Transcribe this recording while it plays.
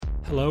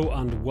Hello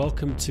and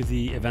welcome to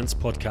the Events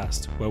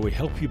Podcast, where we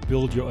help you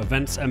build your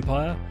events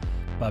empire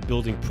by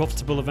building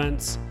profitable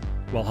events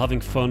while having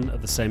fun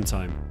at the same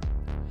time.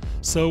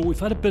 So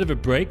we've had a bit of a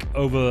break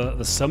over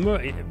the summer,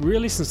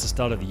 really since the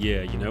start of the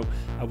year.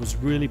 I was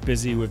really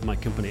busy with my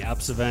company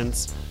Apps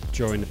Events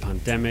during the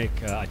pandemic.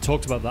 I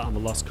talked about that on the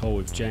last call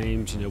with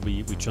James.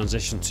 We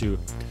transitioned to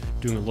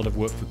doing a lot of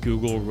work for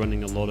Google,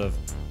 running a lot of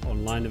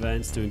online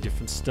events, doing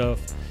different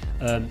stuff.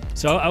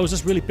 So I was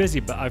just really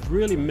busy, but I've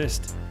really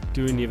missed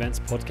doing the Events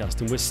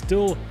Podcast, and we're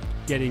still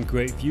getting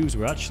great views.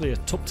 We're actually a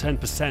top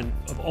 10%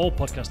 of all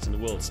podcasts in the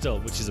world still,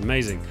 which is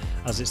amazing,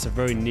 as it's a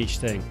very niche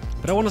thing.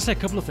 But I want to say a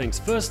couple of things.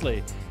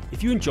 Firstly,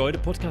 if you enjoy the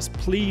podcast,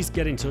 please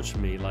get in touch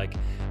with me.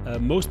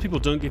 Most people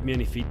don't give me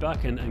any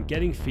feedback, and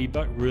getting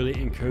feedback really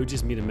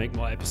encourages me to make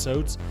more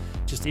episodes.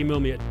 Just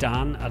email me at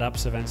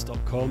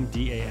dan@appsevents.com,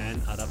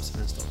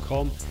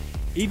 dan@appsevents.com.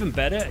 Even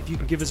better, if you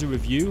can give us a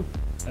review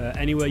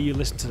anywhere you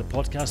listen to the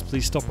podcast.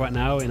 Please stop right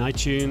now in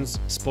iTunes,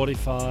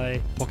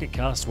 Spotify, Pocket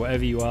Cast,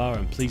 wherever you are,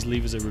 and please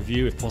leave us a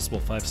review, if possible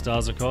 5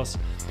 stars, of course,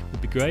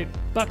 would be great.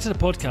 Back to the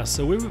podcast.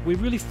 So we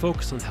really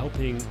focus on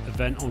helping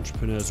event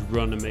entrepreneurs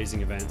run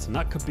amazing events, and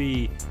that could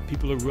be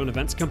people who run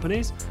events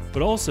companies,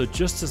 but also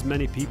just as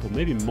many people,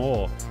 maybe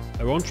more,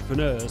 are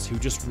entrepreneurs who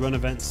just run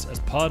events as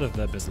part of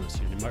their business.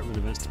 They might run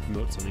events to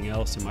promote something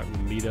else, they might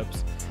run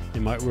meetups, they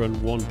might run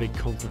one big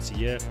conference a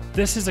year.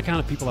 This is the kind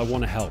of people I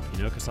want to help,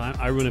 because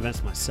I run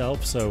events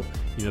myself. So,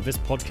 this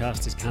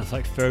podcast is kind of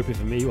like therapy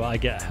for me, where I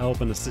get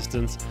help and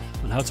assistance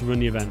on how to run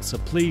the event. So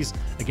please,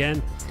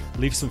 again,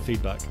 leave some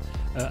feedback.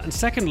 And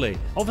secondly,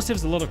 obviously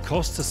there's a lot of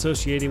costs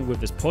associated with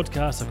this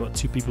podcast. I've got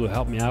 2 people who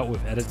help me out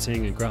with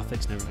editing and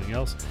graphics and everything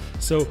else.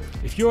 So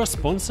if you're a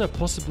sponsor,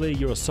 possibly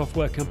you're a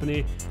software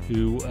company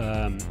who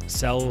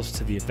sells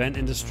to the event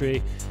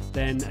industry,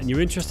 and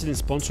you're interested in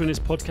sponsoring this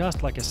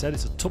podcast, like I said,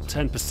 it's a top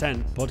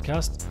 10%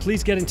 podcast,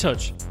 please get in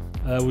touch.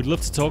 We'd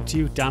love to talk to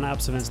you,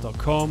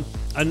 dan@appsevents.com,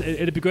 and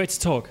it'd be great to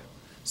talk.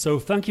 So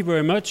thank you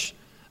very much.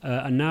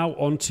 And now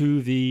on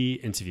to the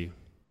interview.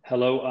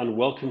 Hello and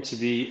welcome to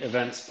the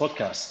Events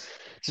Podcast.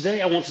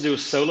 Today I want to do a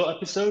solo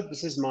episode.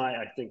 This is my,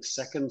 I think,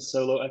 second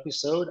solo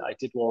episode. I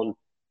did one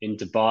in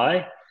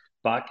Dubai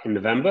back in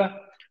November,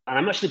 and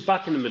I'm actually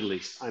back in the Middle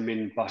East. I'm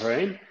in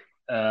Bahrain,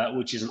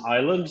 which is an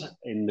island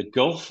in the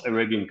Gulf,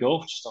 Arabian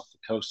Gulf, just off the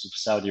coast of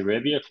Saudi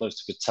Arabia,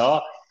 close to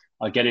Qatar.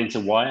 I'll get into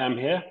why I'm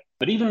here.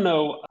 But even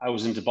though I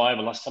was in Dubai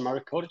the last time I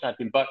recorded, I've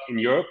been back in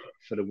Europe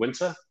for the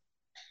winter.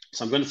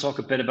 So I'm going to talk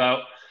a bit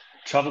about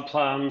travel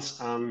plans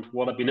and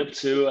what I've been up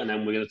to, and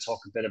then we're going to talk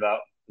a bit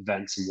about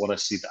events and what I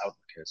see the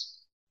outlook is.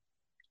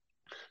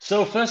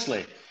 So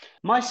firstly,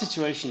 my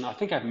situation, I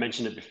think I've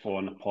mentioned it before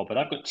on the pod, but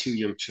I've got 2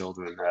 young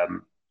children,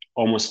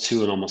 almost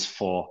 2 and almost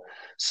 4.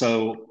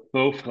 So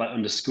both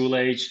under school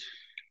age.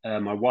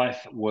 My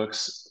wife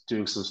works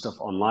doing some stuff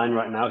online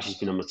right now. She's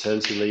been on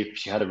maternity leave.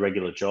 She had a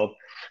regular job.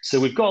 So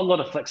we've got a lot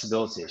of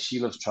flexibility. She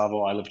loves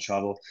travel, I love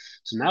travel.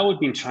 So now we've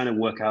been trying to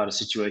work out a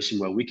situation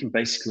where we can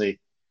basically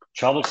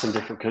travel to some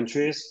different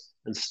countries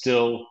and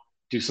still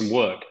do some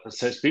work. And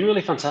so it's been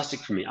really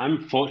fantastic for me.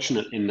 I'm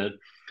fortunate in that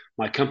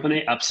my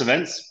company, Apps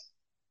Events,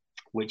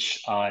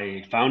 which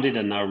I founded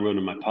and now run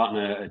with my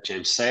partner,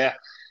 James Sayer,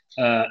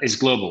 is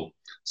global.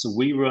 So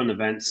we run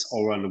events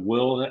all around the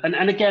world.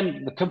 And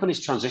again, the company's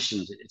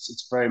transitioned.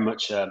 It's very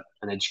much an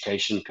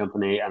education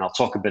company, and I'll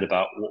talk a bit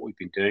about what we've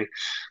been doing.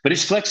 But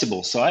it's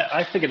flexible. So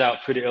I figured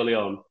out pretty early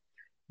on,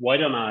 why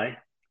don't I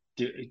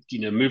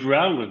move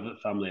around with the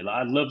family?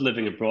 I love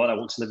living abroad. I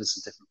want to live in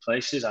some different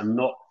places.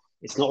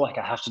 It's not like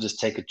I have to just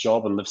take a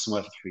job and live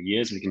somewhere for 3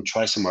 years. We can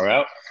try somewhere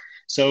out.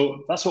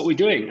 So that's what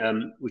we're doing.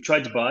 We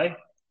tried Dubai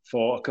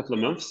for a couple of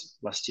months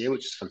last year,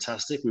 which is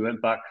fantastic. We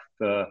went back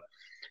for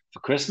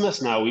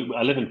Christmas. Now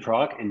I live in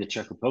Prague in the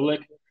Czech Republic.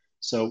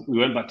 So we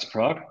went back to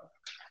Prague,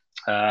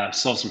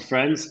 saw some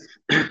friends,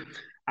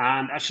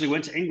 and actually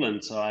went to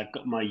England. So I've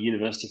got my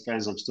university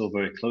friends I'm still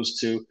very close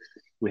to.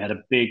 We had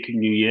a big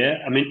New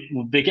Year. I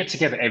mean, they get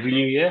together every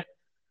New Year.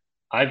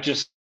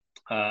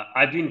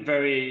 I've been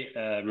very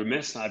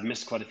remiss. I've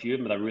missed quite a few of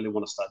them, but I really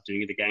want to start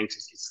doing it again.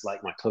 It's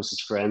like my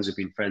closest friends. We've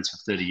been friends for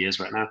 30 years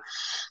right now.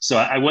 So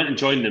I went and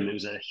joined them. It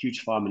was a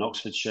huge farm in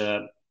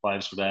Oxfordshire.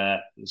 Wives were there.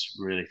 It was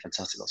really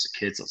fantastic. Lots of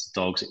kids, lots of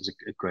dogs. It was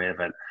a great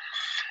event.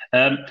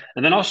 And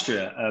then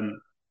Austria.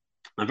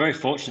 I'm very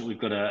fortunate. We've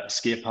got a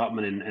ski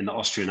apartment in the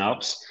Austrian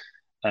Alps.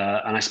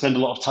 And I spend a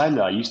lot of time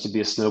there. I used to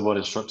be a snowboard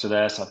instructor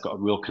there, so I've got a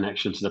real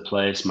connection to the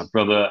place. My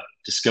brother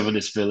discovered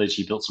this village.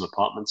 He built some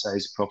apartments there.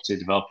 He's a property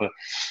developer.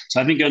 So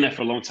I've been going there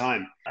for a long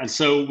time. And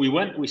so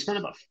we spent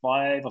about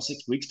 5 or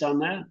 6 weeks down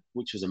there,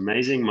 which was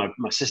amazing.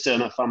 My sister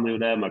and her family were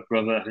there. My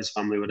brother and his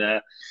family were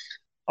there.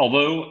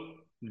 Although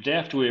the day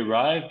after we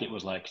arrived, it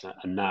was like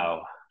a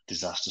now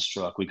disaster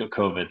struck. We got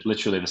COVID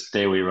literally the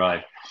day we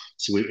arrived.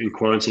 So we were in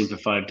quarantine for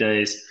 5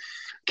 days.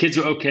 Kids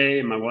were okay,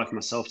 and my wife and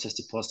myself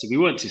tested positive. We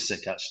weren't too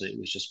sick, actually. It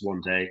was just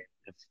one day,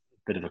 a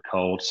bit of a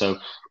cold. So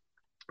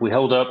we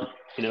held up.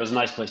 It was a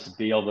nice place to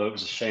be, although it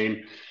was a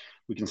shame.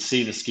 We can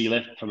see the ski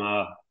lift from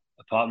our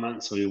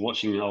apartment, so we were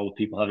watching all the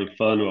people having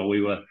fun while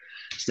we were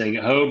staying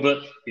at home.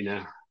 But,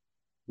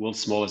 World's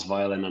smallest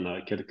violin. I know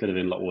it could have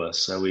been a lot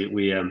worse. So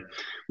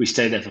we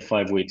stayed there for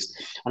 5 weeks,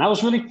 and I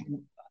was really,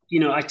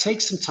 I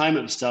take some time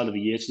at the start of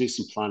the year to do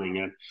some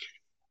planning.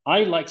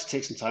 I like to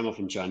take some time off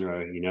in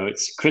January.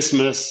 It's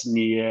Christmas,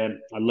 New Year.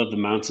 I love the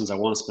mountains. I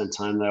want to spend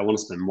time there. I want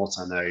to spend more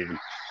time there even.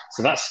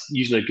 So that's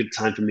usually a good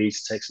time for me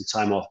to take some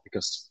time off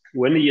because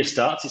when the year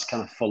starts, it's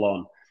kind of full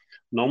on.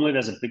 Normally,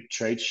 there's a big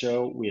trade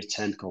show we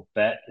attend called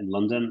BET in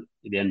London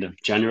at the end of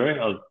January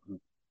or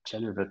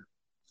January,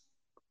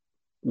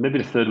 maybe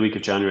the third week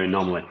of January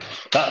normally.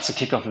 That's a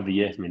kickoff of the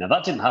year for me. Now,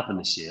 that didn't happen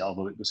this year,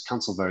 although it was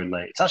cancelled very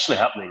late. It's actually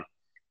happening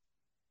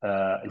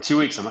in 2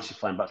 weeks. I'm actually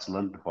flying back to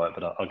London for it,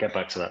 but I'll get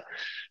back to that.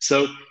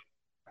 So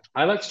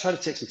I like to try to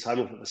take some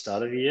time off at the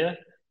start of the year.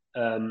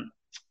 And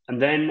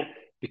then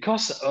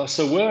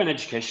so we're an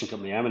education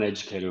company, I'm an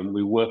educator, and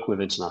we work with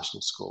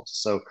international schools.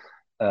 So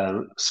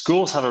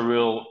schools have a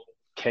real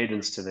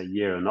cadence to their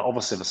year. And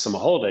obviously the summer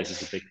holidays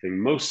is a big thing.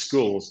 Most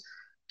schools,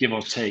 give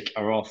or take,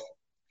 are off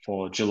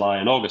for July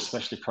and August,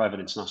 especially private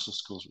international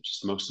schools, which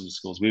is most of the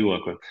schools we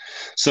work with.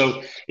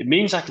 So it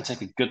means I can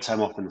take a good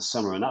time off in the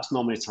summer. And that's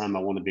normally a time I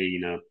want to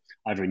be,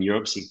 either in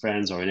Europe seeing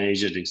friends or in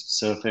Asia doing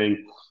some surfing.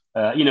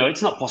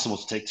 It's not possible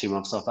to take 2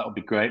 months off. That would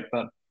be great,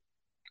 but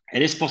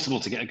it is possible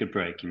to get a good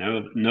break.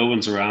 No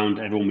one's around,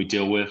 everyone we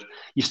deal with.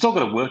 You've still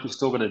got to work, you've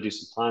still got to do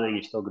some planning,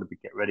 you've still got to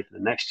get ready for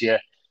the next year.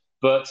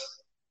 But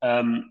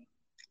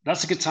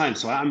that's a good time.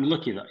 So I'm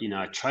lucky that,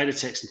 I try to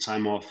take some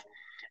time off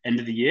end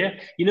of the year.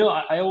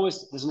 I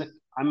always, there's an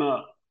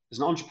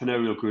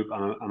entrepreneurial group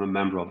I'm a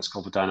member of. It's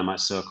called the Dynamite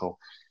Circle.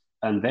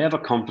 And they have a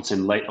conference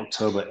in late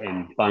October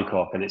in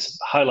Bangkok, and it's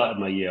the highlight of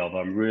my year. Although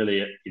I'm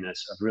really,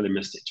 I've really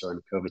missed it during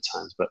the COVID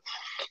times. But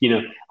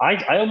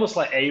I almost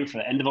like aim for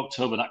the end of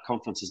October. That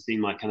conference has been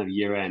my kind of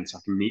year end, so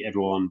I can meet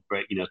everyone,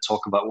 break,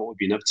 talk about what we've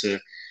been up to,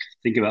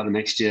 think about the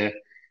next year.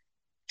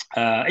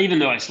 Even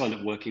though I still end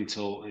up working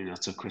till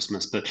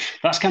Christmas, but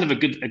that's kind of a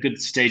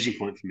good staging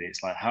point for me.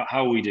 It's like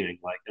how are we doing?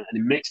 Like, and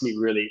it makes me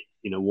really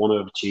want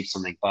to achieve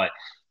something by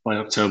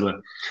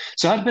October.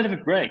 So I had a bit of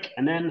a break,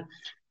 and then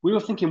we were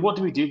thinking, what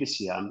do we do this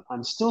year?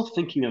 I'm still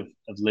thinking of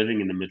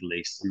living in the Middle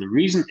East. And the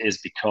reason is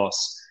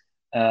because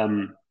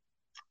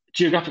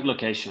geographic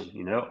location,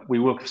 we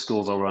work with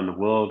schools all around the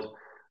world,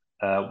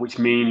 which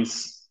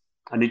means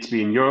I need to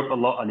be in Europe a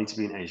lot. I need to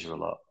be in Asia a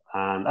lot.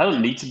 And I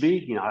don't need to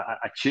be,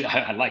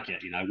 I like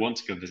it. I want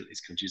to go visit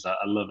these countries. I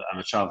love it. I'm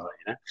a traveler,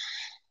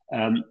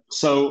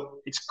 So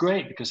it's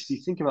great because if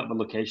you think about the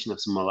location of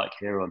somewhere like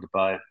here or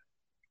Dubai,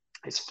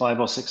 it's 5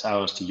 or 6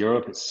 hours to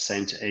Europe. It's the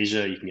same to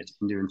Asia. You can get to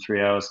India in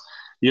 3 hours.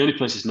 The only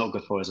place it's not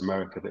good for is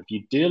America. But if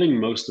you're dealing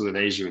mostly with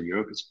Asia and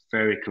Europe, it's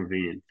very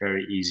convenient,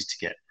 very easy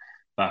to get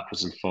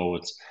backwards and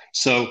forwards.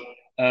 So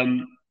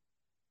I'm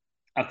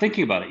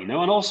thinking about it, and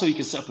also you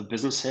can set up a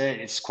business here.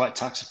 It's quite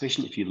tax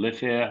efficient if you live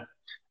here.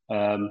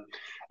 And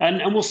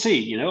we'll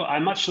see,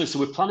 so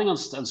we're planning on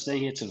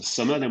staying here till the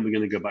summer. Then we're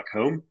going to go back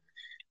home.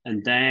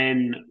 And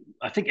then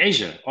I think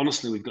Asia,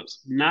 honestly,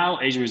 now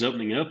Asia is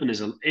opening up, and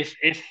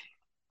if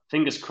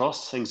fingers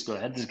crossed, things go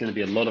ahead, there's going to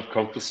be a lot of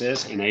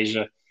conferences in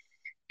Asia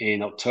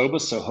in October.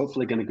 So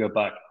hopefully going to go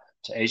back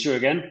to Asia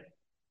again.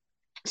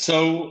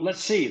 So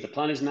let's see. The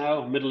plan is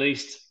now Middle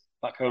East,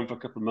 back home for a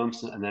couple of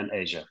months, and then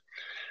Asia.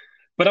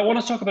 But I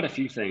want to talk about a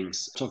few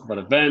things, talk about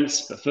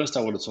events. But first,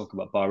 I want to talk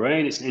about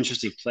Bahrain. It's an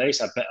interesting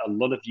place. I bet a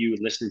lot of you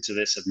listening to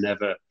this have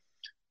never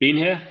been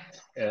here.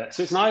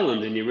 So it's an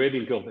island in the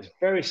Arabian Gulf. It's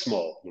very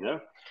small,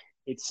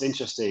 It's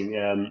interesting.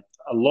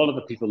 A lot of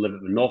the people live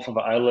at the north of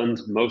the island.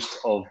 Most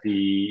of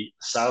the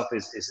south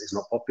is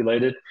not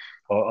populated.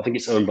 Or I think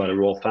it's owned by the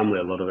royal family,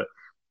 a lot of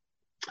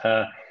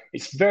it.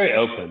 It's very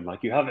open.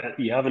 Like you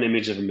have an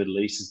image of the Middle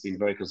East as being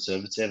very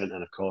conservative,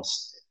 and of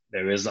course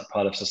there is that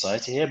part of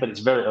society here, but it's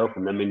very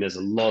open. I mean, there's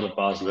a lot of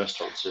bars and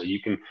restaurants. So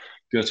you can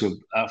go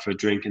out for a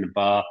drink in a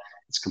bar.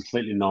 It's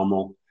completely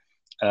normal.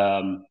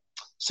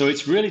 So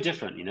it's really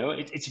different.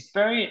 It's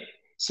very.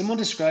 Someone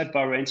described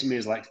Bahrain to me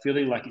as like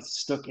feeling like it's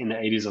stuck in the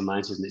 80s or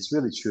 90s, and it's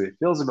really true. It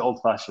feels a bit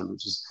old-fashioned,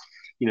 which is,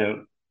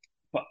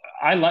 but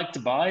I like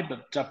Dubai,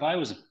 but Dubai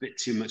was a bit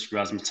too much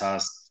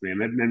razzmatazz for me.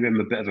 Maybe I'm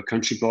a bit of a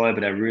country boy,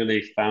 but I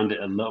really found it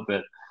a little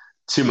bit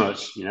too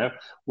much,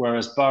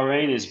 Whereas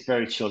Bahrain is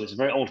very chilled. It's a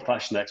very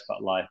old-fashioned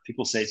expat life.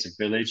 People say it's a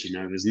village,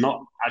 There's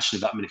not actually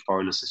that many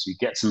foreigners, so you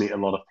get to meet a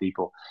lot of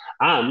people,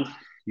 and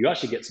you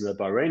actually get to know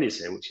Bahrainis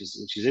here, which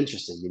is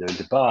interesting. In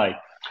Dubai,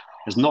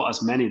 there's not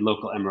as many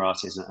local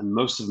Emiratis, and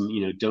most of them,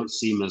 don't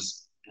seem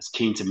as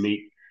keen to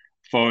meet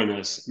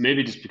foreigners.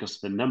 Maybe just because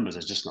of the numbers,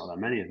 there's just not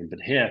that many of them.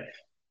 But here,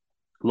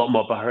 a lot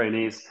more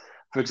Bahrainis.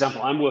 For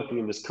example, I'm working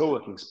in this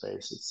co-working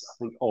space. It's, I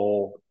think,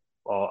 or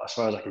as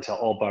far as I can tell,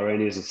 all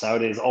Bahrainis and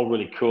Saudis, all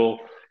really cool.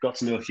 Got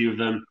to know a few of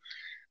them.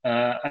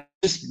 And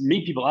just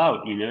meet people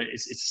out.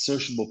 It's a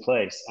sociable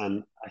place,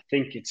 and I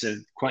think it's a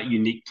quite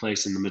unique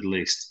place in the Middle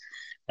East.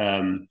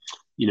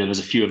 There's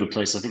a few other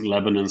places. I think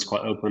Lebanon's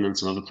quite open and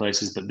some other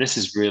places, but this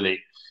is really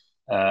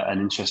an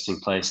interesting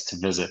place to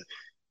visit.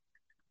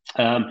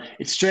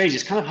 It's strange.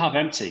 It's kind of half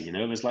empty,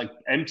 There's like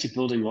empty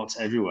building lots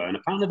everywhere, and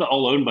apparently they're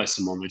all owned by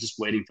someone. They're just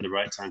waiting for the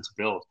right time to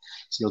build.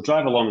 So you'll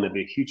drive along, and there'll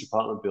be a huge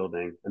apartment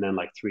building, and then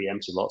like three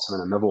empty lots, and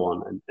then another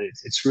one, and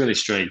it's really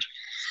strange.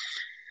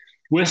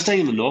 We're staying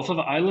in the north of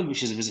the island,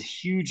 which is there's a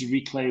huge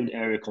reclaimed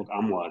area called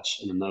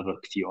Amwaj and another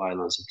few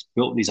islands. It's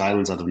built these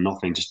islands out of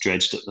nothing, just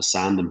dredged up the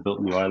sand and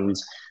built new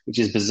islands, which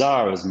is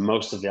bizarre as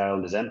most of the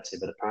island is empty.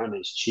 But apparently,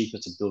 it's cheaper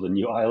to build a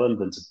new island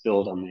than to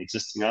build on the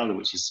existing island,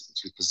 which is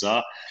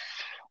bizarre.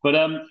 But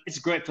it's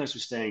a great place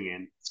we're staying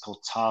in. It's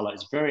called Tala.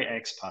 It's very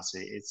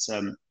expatty. It's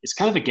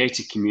kind of a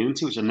gated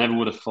community, which I never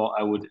would have thought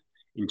I would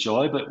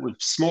enjoy. But with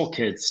small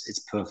kids,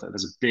 it's perfect.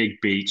 There's a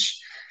big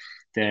beach.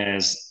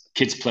 There's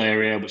kids play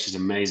area, which is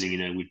amazing.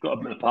 We've got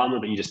an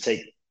apartment, but you just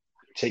take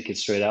kids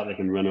straight out. They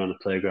can run around the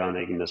playground.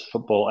 There's a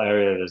football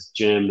area. There's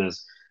gym.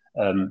 There's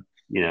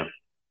you know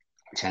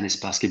tennis,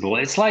 basketball.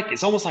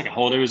 It's almost like a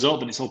holiday resort,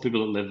 but it's all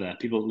people that live there.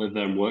 People that live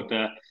there and work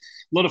there. A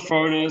lot of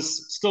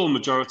foreigners. Still a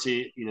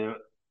majority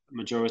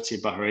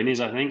of Bahrainis,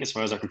 I think, as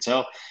far as I can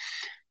tell.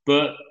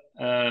 But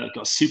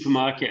got a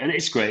supermarket, and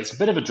it's great. It's a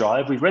bit of a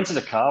drive. We've rented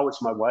a car, which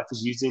my wife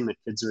is using. The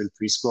kids are in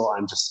preschool.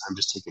 I'm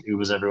just taking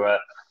Ubers everywhere.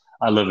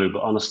 I love Uber,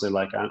 honestly.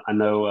 Like I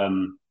know a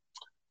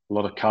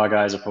lot of car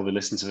guys are probably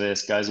listening to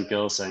this, guys and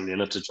girls saying they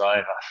love to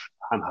drive.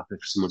 I'm happy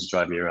for someone to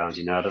drive me around.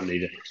 I don't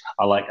need it.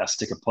 I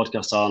stick a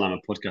podcast on. I'm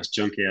a podcast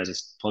junkie. I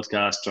just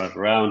podcast, drive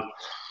around,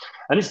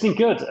 and it's been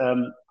good.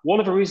 One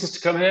of the reasons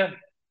to come here,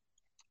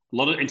 a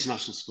lot of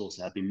international schools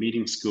there. I've been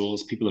meeting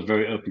schools. People are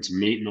very open to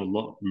meet. Not a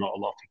lot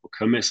of people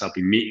come here, so I've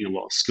been meeting a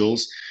lot of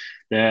schools.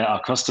 They're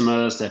our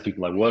customers. They're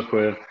people I work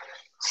with.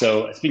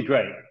 So it's been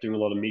great doing a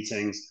lot of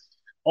meetings.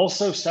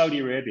 Also, Saudi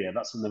Arabia.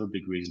 That's another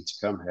big reason to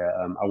come here.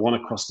 I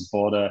want to cross the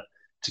border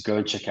to go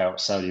and check out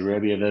Saudi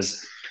Arabia.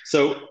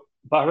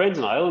 Bahrain's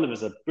an island.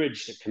 There's a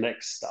bridge that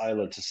connects the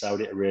island to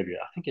Saudi Arabia.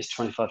 I think it's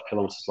 25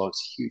 kilometers long.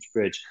 It's a huge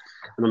bridge.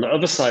 And on the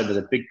other side, there's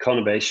a big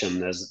conurbation.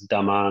 There's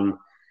Daman,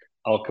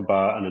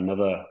 Al-Kabar, and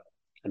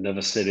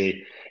another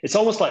city. It's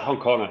almost like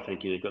Hong Kong, I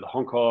think. You've got the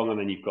Hong Kong, and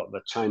then you've got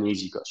the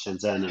Chinese, you've got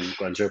Shenzhen and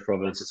Guangzhou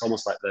province. It's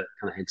almost like the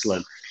kind of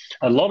hinterland.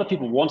 A lot of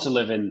people want to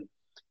live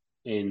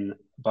in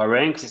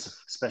Bahrain, because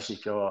especially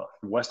if you're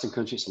from Western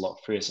country, it's a lot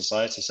freer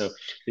society. So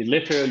they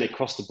live here and they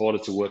cross the border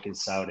to work in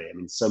Saudi. I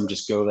mean, some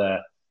just go there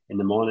in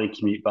the morning,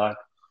 commute back.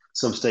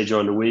 Some stay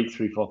during the week,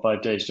 3, 4,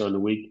 5 days during the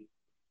week.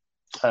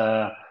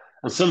 And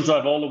some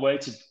drive all the way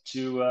to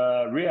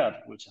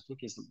Riyadh, which I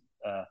think is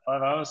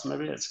 5 hours,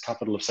 maybe. It's the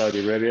capital of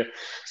Saudi Arabia.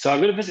 So I'm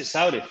going to visit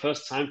Saudi.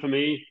 First time for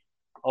me.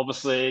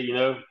 Obviously,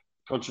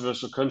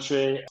 controversial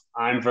country.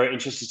 I'm very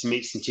interested to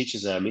meet some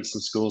teachers there, meet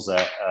some schools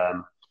there.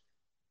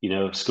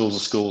 Schools are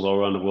schools all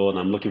around the world, and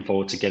I'm looking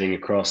forward to getting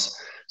across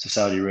to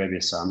Saudi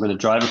Arabia. So I'm going to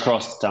drive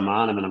across to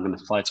Daman, and then I'm going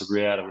to fly to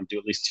Riyadh. I'm going to do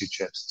at least 2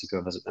 trips to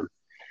go visit them.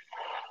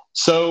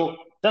 So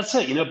that's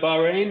it.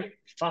 Bahrain,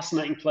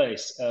 fascinating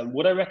place.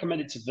 Would I recommend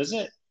it to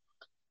visit?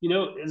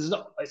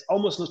 It's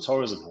almost no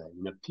tourism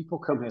here. People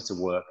come here to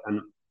work,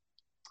 and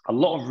a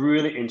lot of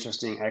really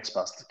interesting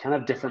expats, kind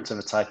of different to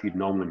the type you'd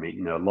normally meet.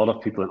 A lot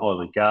of people in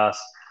oil and gas,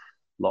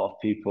 a lot of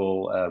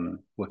people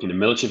working in the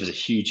military. There's a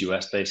huge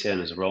US base here, and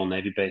there's a Royal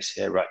Navy base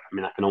here. Right? I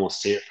mean, I can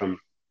almost see it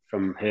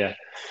from here.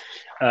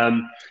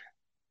 And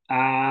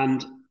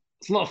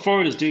there's a lot of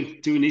foreigners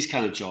doing these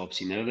kind of jobs.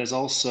 There's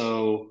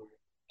also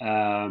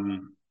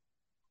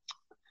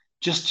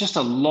just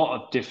a lot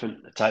of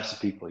different types of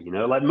people.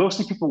 Like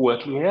mostly people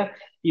working here.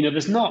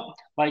 There's not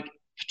like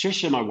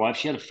Patricia, my wife.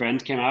 She had a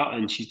friend came out,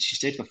 and she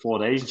stayed for 4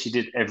 days, and she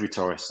did every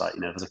tourist site.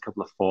 There's a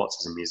couple of forts,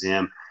 there's a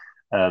museum.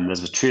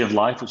 There's a tree of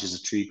life, which is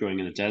a tree growing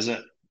in the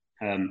desert.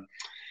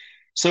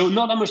 So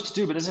not that much to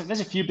do, but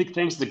there's a few big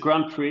things. The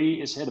Grand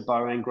Prix is here, the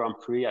Bahrain Grand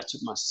Prix. I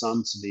took my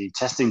son to the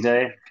testing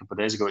day a couple of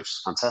days ago, which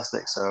was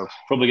fantastic. So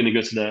probably going to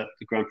go to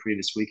the Grand Prix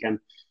this weekend.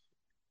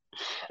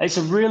 It's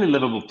a really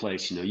livable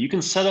place. You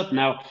can set up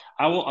now.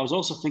 I was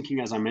also thinking,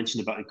 as I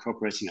mentioned, about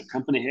incorporating a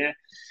company here.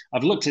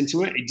 I've looked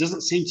into it. It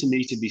doesn't seem to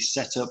me to be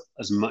set up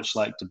as much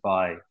like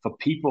Dubai for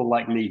people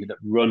like me that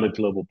run a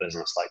global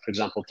business. Like, for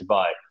example,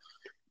 Dubai.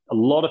 A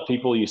lot of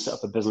people, you set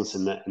up a business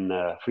in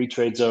the free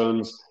trade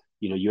zones.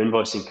 You're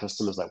invoicing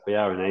customers like we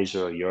are in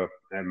Asia or Europe,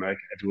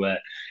 America, everywhere.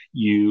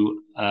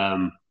 You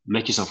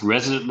make yourself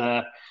resident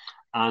there,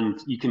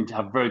 and you can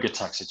have a very good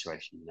tax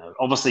situation.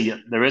 Obviously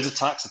there is a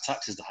tax. The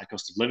tax is the high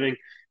cost of living,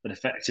 but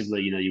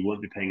effectively, you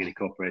won't be paying any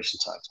corporation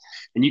tax.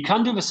 And you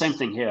can do the same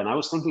thing here. And I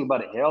was thinking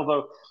about it here,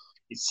 although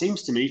it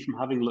seems to me, from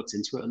having looked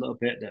into it a little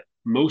bit, that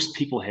most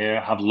people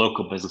here have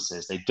local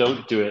businesses. They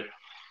don't do it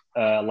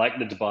like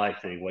the Dubai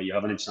thing, where you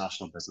have an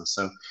international business.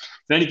 So if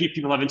any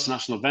people have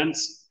international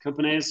events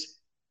companies,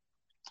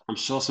 I'm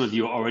sure some of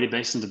you are already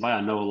based in Dubai.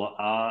 I know a lot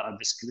are.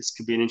 This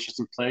could be an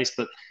interesting place,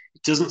 but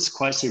it doesn't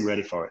quite seem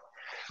ready for it.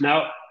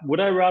 Now, would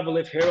I rather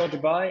live here or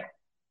Dubai?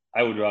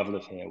 I would rather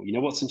live here.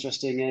 What's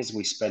interesting is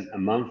we spent a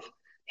month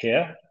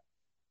here,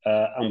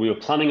 and we were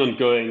planning on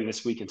going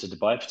this weekend to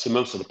Dubai for 2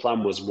 months. So the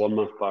plan was 1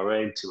 month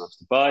Bahrain, 2 months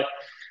Dubai.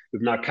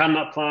 We've now canned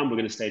that plan. We're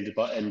going to stay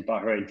in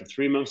Bahrain for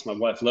 3 months. My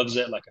wife loves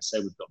it. Like I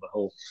said, we've got the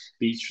whole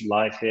beach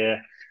life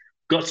here.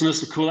 got to know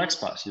some cool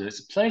expats. It's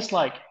a place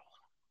like,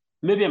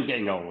 maybe I'm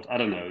getting old. I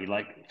don't know.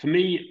 Like for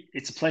me,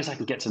 it's a place I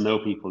can get to know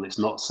people. It's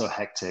not so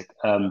hectic.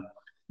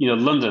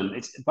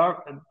 London.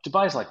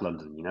 Dubai's like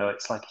London.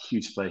 It's like a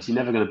huge place. You're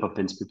never going to bump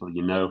into people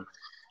you know.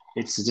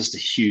 It's just a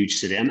huge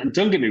city. And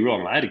don't get me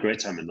wrong. I had a great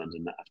time in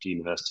London after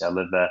university. I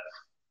lived there,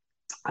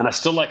 and I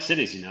still like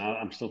cities.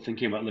 I'm still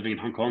thinking about living in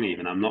Hong Kong.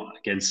 Even I'm not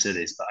against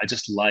cities, but I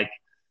just like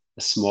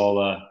a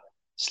smaller,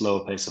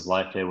 slower pace of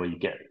life here, where you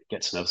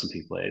get to know some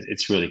people.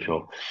 It's really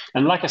cool.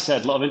 And like I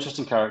said, a lot of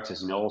interesting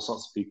characters. All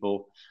sorts of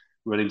people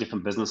running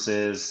different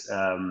businesses.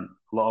 A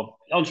lot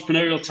of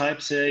entrepreneurial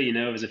types here.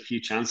 There's a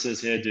few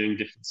chances here doing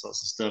different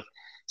sorts of stuff.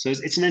 So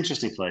it's an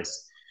interesting place.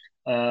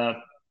 Uh,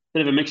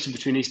 Bit of a mixture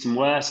between East and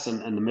West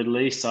and the Middle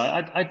East. So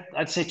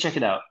I'd say check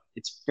it out.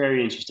 It's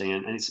very interesting,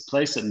 and it's a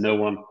place that no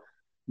one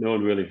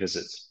really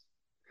visits.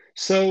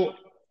 So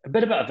a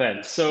bit about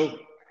events. So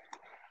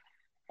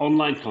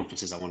online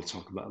conferences, I want to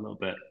talk about a little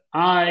bit.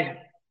 I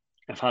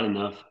have had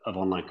enough of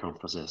online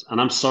conferences,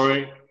 and I'm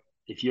sorry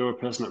if you're a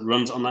person that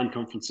runs online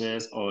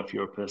conferences or if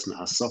you're a person that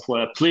has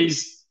software.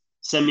 Please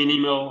send me an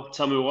email,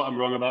 tell me what I'm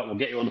wrong about. We'll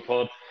get you on the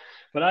pod.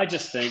 But I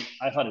just think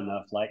I've had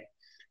enough. Like,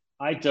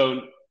 I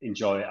don't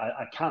enjoy it.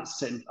 I can't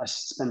sit. I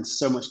spend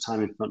so much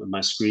time in front of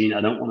my screen. I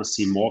don't want to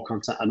see more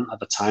content. I don't have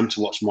the time to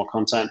watch more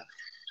content.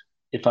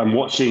 If I'm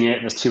watching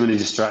it, there's too many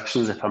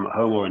distractions. If I'm at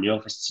home or in the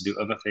office to do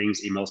other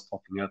things, emails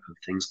popping up and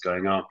things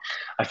going on.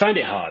 I find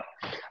it hard.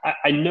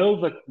 I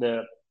know that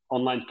the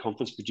online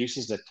conference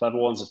producers, the clever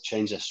ones, have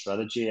changed their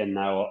strategy, and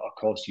now, of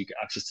course, you get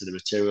access to the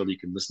material. You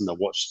can listen to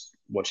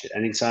watch it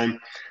anytime.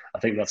 I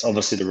think that's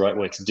obviously the right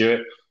way to do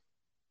it.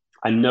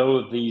 I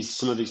know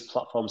some of these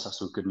platforms have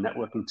some good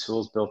networking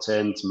tools built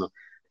in,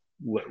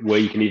 where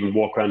you can even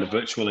walk around the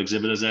virtual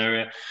exhibitors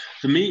area.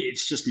 For me,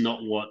 it's just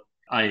not what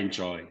I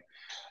enjoy.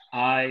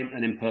 I'm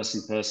an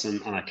in-person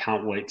person, and I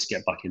can't wait to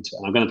get back into it.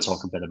 And I'm going to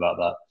talk a bit about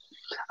that.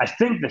 I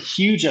think the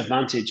huge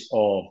advantage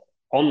of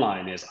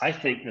online is, I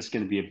think there's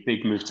going to be a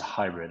big move to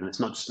hybrid, and it's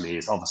not just me.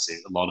 It's obviously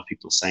a lot of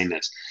people saying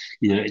this.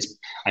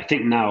 I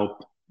think now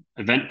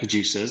event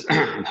producers,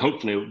 and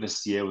hopefully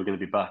this year we're going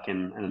to be back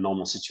in a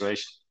normal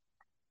situation.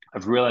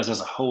 I've realized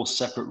there's a whole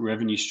separate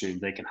revenue stream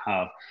they can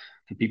have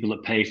for people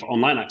that pay for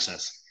online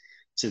access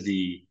to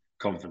the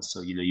conference.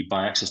 So, you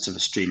buy access to the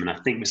stream. And I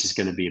think this is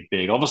going to be a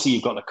big, obviously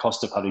you've got the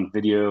cost of having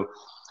video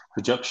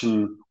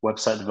production,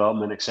 website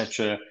development,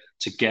 etc.,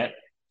 to get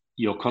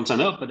your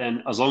content up. But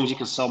then as long as you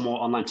can sell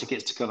more online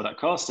tickets to cover that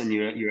cost, then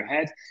you're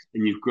ahead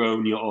and you've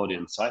grown your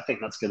audience. So I think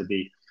that's going to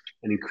be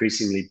an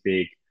increasingly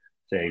big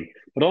thing.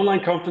 But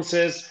online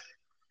conferences,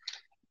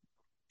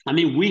 I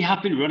mean, we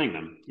have been running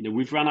them.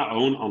 We've run our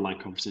own online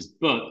conferences,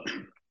 but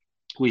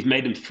we've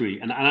made them free.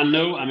 And I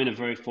know I'm in a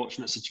very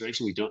fortunate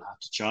situation. We don't have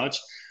to charge.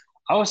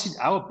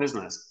 Our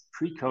business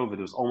pre-COVID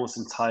was almost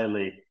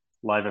entirely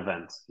live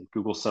events,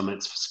 Google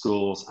Summits for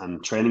schools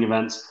and training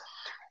events.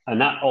 And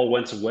that all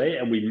went away.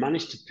 And we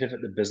managed to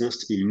pivot the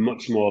business to be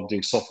much more of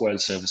doing software and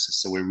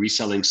services. So we're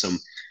reselling some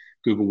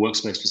Google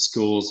Workspace for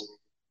schools.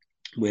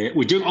 We're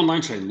doing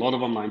online training, a lot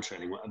of online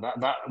training.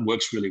 That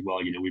works really well.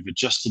 We've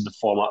adjusted the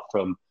format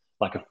from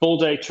like a full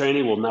day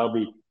training will now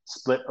be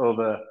split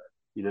over,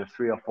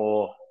 3 or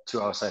 4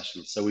 2-hour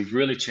sessions. So we've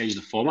really changed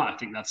the format. I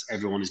think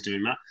everyone is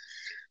doing that.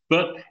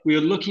 But we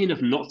were lucky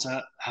enough not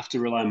to have to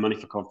rely on money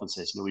for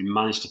conferences. We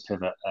managed to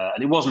pivot,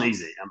 and it wasn't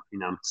easy.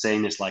 I'm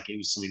saying this like it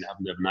was something that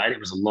happened overnight. It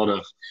was a lot of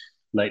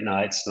late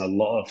nights and a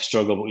lot of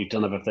struggle, but we've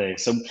done everything.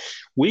 So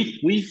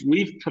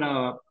we've put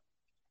our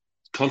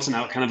content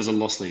out kind of as a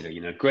loss leader.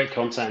 Great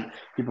content,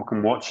 people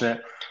can watch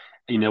it.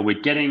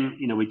 We're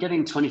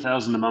getting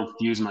 20,000 a month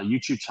views on our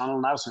YouTube channel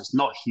now, so it's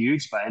not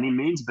huge by any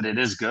means, but it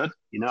is good.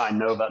 I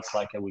know that's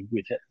like we've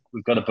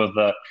got above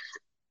the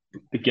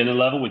beginner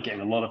level. We're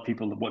getting a lot of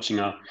people watching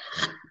our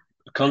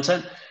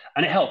content,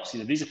 and it helps.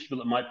 These are people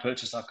that might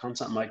purchase our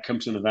content, might come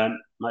to an event,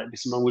 might be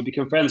someone we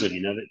become friends with.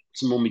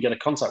 Someone we get a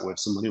contact with,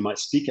 someone who might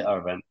speak at our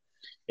event.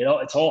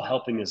 It's all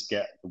helping us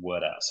get the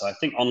word out. So I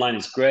think online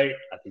is great.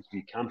 I think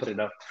you can put it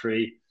out for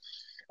free.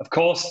 Of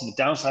course, the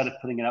downside of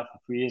putting it out for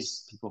free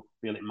is people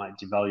feel it might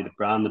devalue the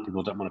brand and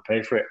people don't want to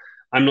pay for it.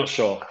 I'm not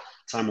sure.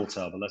 Time will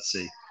tell, but let's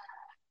see.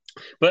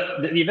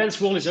 But the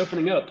events world is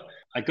opening up.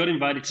 I got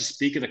invited to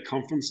speak at a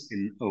conference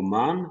in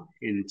Oman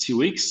in 2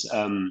 weeks.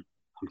 I'm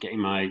getting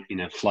my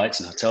flights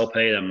and hotel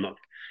paid. I'm not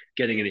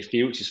getting any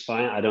fee, which is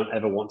fine. I don't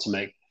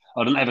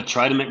ever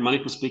try to make money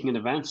from speaking at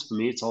events. For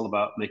me, it's all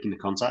about making the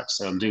contacts.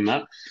 So I'm doing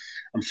that.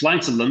 I'm flying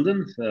to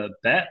London for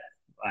BET.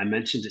 I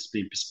mentioned it's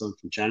been postponed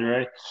from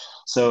January.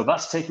 So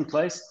that's taking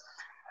place.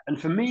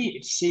 And for me,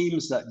 it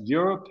seems that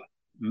Europe,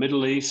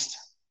 Middle East,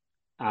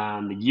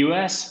 and the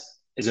US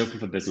is open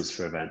for business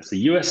for events. The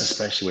US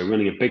especially, we're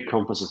running a big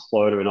conference in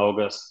Florida in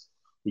August.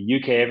 The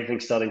UK,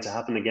 everything's starting to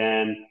happen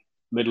again.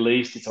 Middle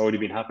East, it's already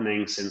been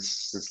happening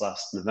since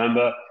last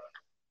November.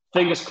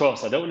 Fingers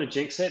crossed. I don't want to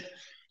jinx it.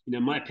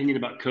 My opinion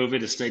about COVID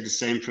has stayed the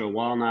same for a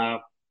while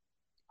now.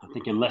 I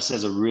think unless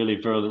there's a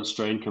really virulent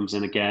strain comes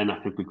in again, I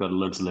think we've got to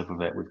learn to live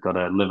with it. We've got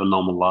to live a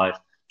normal life,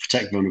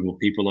 protect vulnerable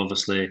people,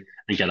 obviously,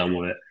 and get on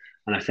with it.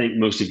 And I think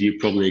most of you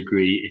probably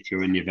agree if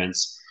you're in the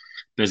events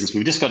business.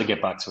 We've just got to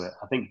get back to it.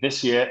 I think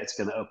this year it's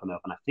going to open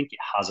up, and I think it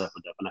has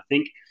opened up. And I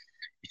think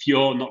if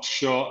you're not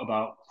sure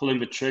about pulling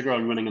the trigger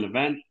on running an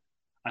event,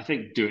 I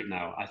think do it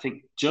now. I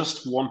think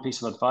just one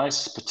piece of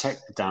advice is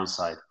protect the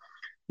downside.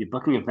 You're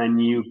booking a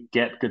venue,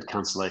 get good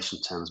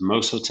cancellation terms.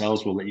 Most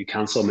hotels will let you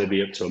cancel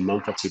maybe up to a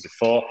month or two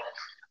before.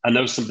 I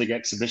know some big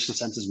exhibition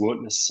centers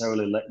won't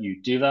necessarily let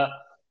you do that,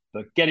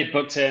 but get it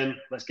booked in.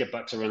 Let's get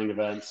back to running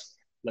events.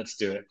 Let's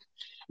do it.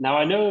 Now,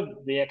 I know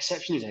the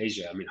exception is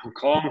Asia. I mean, Hong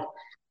Kong,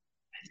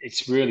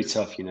 it's really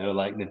tough,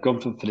 like they've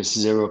gone for this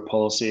zero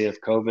policy of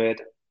COVID,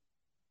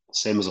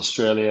 same as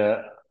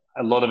Australia.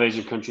 A lot of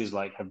Asian countries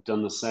like have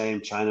done the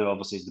same. China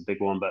obviously is the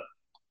big one, but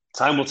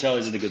time will tell.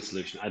 Is it a good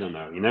solution? I don't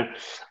know.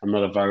 I'm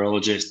not a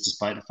virologist,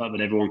 despite the fact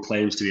that everyone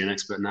claims to be an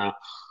expert now.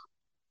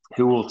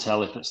 Who will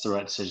tell if it's the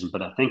right decision?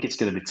 But I think it's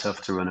going to be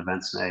tough to run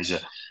events in Asia.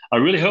 I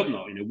really hope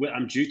not.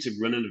 I'm due to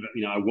run an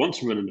event. I want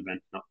to run an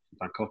event in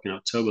Bangkok in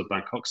October.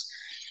 Bangkok's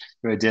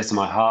very dear to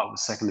my heart. The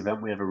second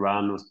event we ever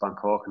ran was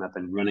Bangkok, and I've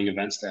been running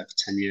events there for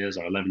 10 years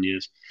or 11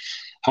 years.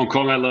 Hong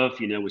Kong, I love.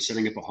 We're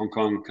setting up a Hong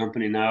Kong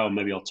company now, and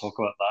maybe I'll talk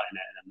about that in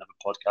another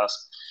podcast.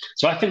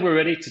 So I think we're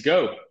ready to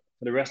go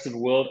for the rest of the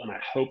world, and I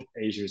hope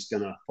Asia is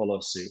going to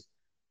follow suit.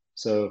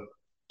 So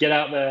get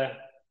out there,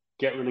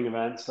 get running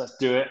events. Let's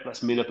do it.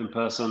 Let's meet up in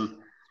person.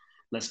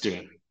 Let's do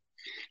it.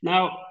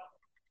 Now,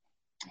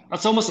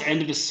 that's almost the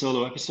end of this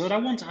solo episode. I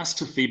want to ask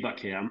some feedback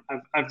here.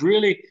 I've had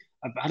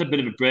a bit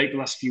of a break the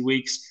last few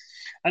weeks.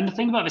 And the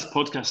thing about this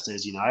podcast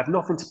is, I have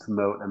nothing to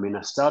promote. I mean,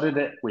 I started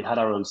it. We had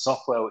our own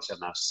software, which I've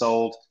now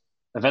sold.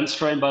 Events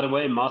Frame, by the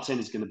way, Martin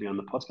is going to be on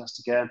the podcast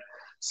again.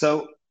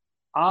 So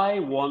I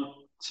want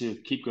to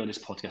keep growing this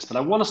podcast, but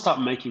I want to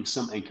start making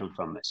some income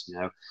from this.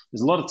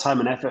 There's a lot of time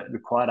and effort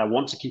required. I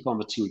want to keep on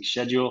the 2-week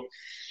schedule.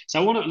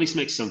 So I want to at least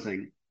make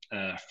something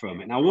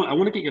from it. And I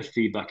want to get your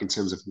feedback in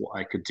terms of what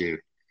I could do.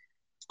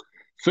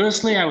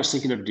 Firstly, I was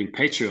thinking of doing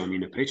Patreon.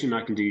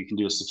 Patreon you can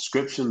do a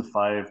subscription,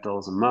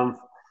 $5 a month.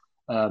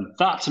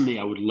 That to me,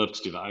 I would love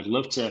to do that. I'd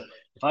love to,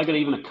 if I got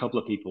even a couple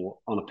of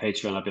people on a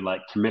Patreon, I'd be like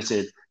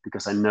committed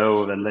because I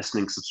know they're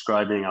listening,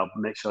 subscribing. I'll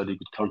make sure I do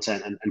good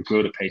content and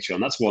grow the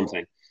Patreon. That's one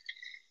thing.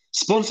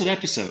 Sponsored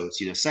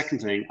episodes, second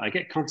thing, I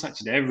get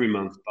contacted every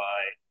month by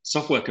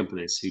software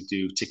companies who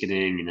do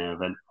ticketing,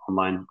 event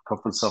online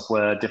conference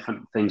software,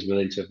 different things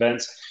related to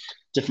events,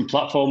 different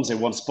platforms they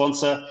want to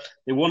sponsor.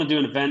 They want to do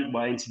an event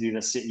where I interview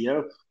their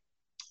CEO.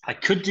 I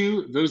could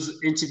do those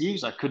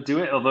interviews. I could do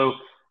it, although,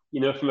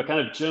 from a kind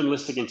of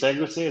journalistic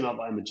integrity, not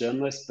that I'm a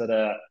journalist, but,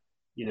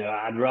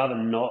 I'd rather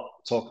not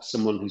talk to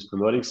someone who's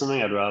promoting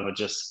something. I'd rather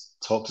just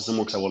talk to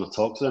someone because I want to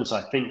talk to them. So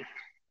I think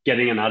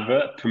getting an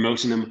advert,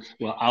 promoting them,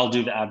 well, I'll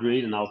do the ad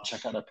read and I'll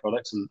check out their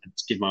products and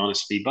give my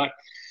honest feedback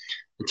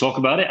and talk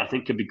about it. I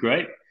think could be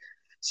great.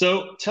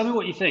 So tell me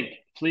what you think.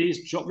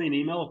 Please drop me an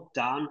email,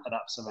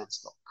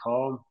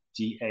 dan@appsevents.com,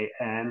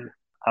 DAN,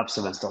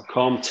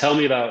 appsevents.com. Tell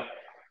me about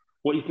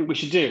what you think we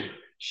should do.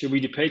 Should we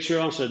do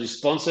Patreon? Should I do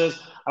sponsors?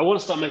 I want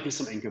to start making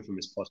some income from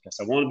this podcast.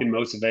 I want to be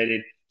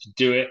motivated to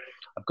do it.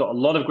 I've got a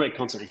lot of great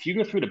content. If you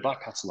go through the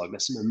back catalog,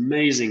 there's some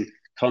amazing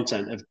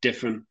content of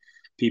different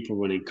people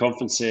running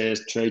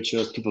conferences, trade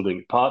shows, people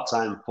doing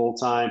part-time,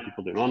 full-time,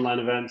 people doing online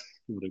events,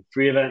 people doing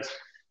free events.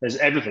 There's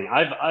everything.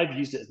 I've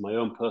used it as my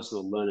own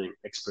personal learning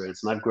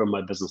experience, and I've grown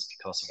my business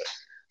because of it.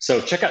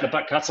 So check out the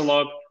back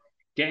catalog,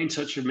 get in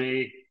touch with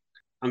me.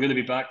 I'm going to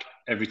be back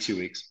every 2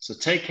 weeks. So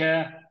take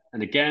care.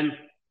 And again,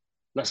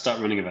 let's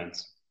start running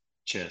events.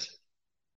 Cheers.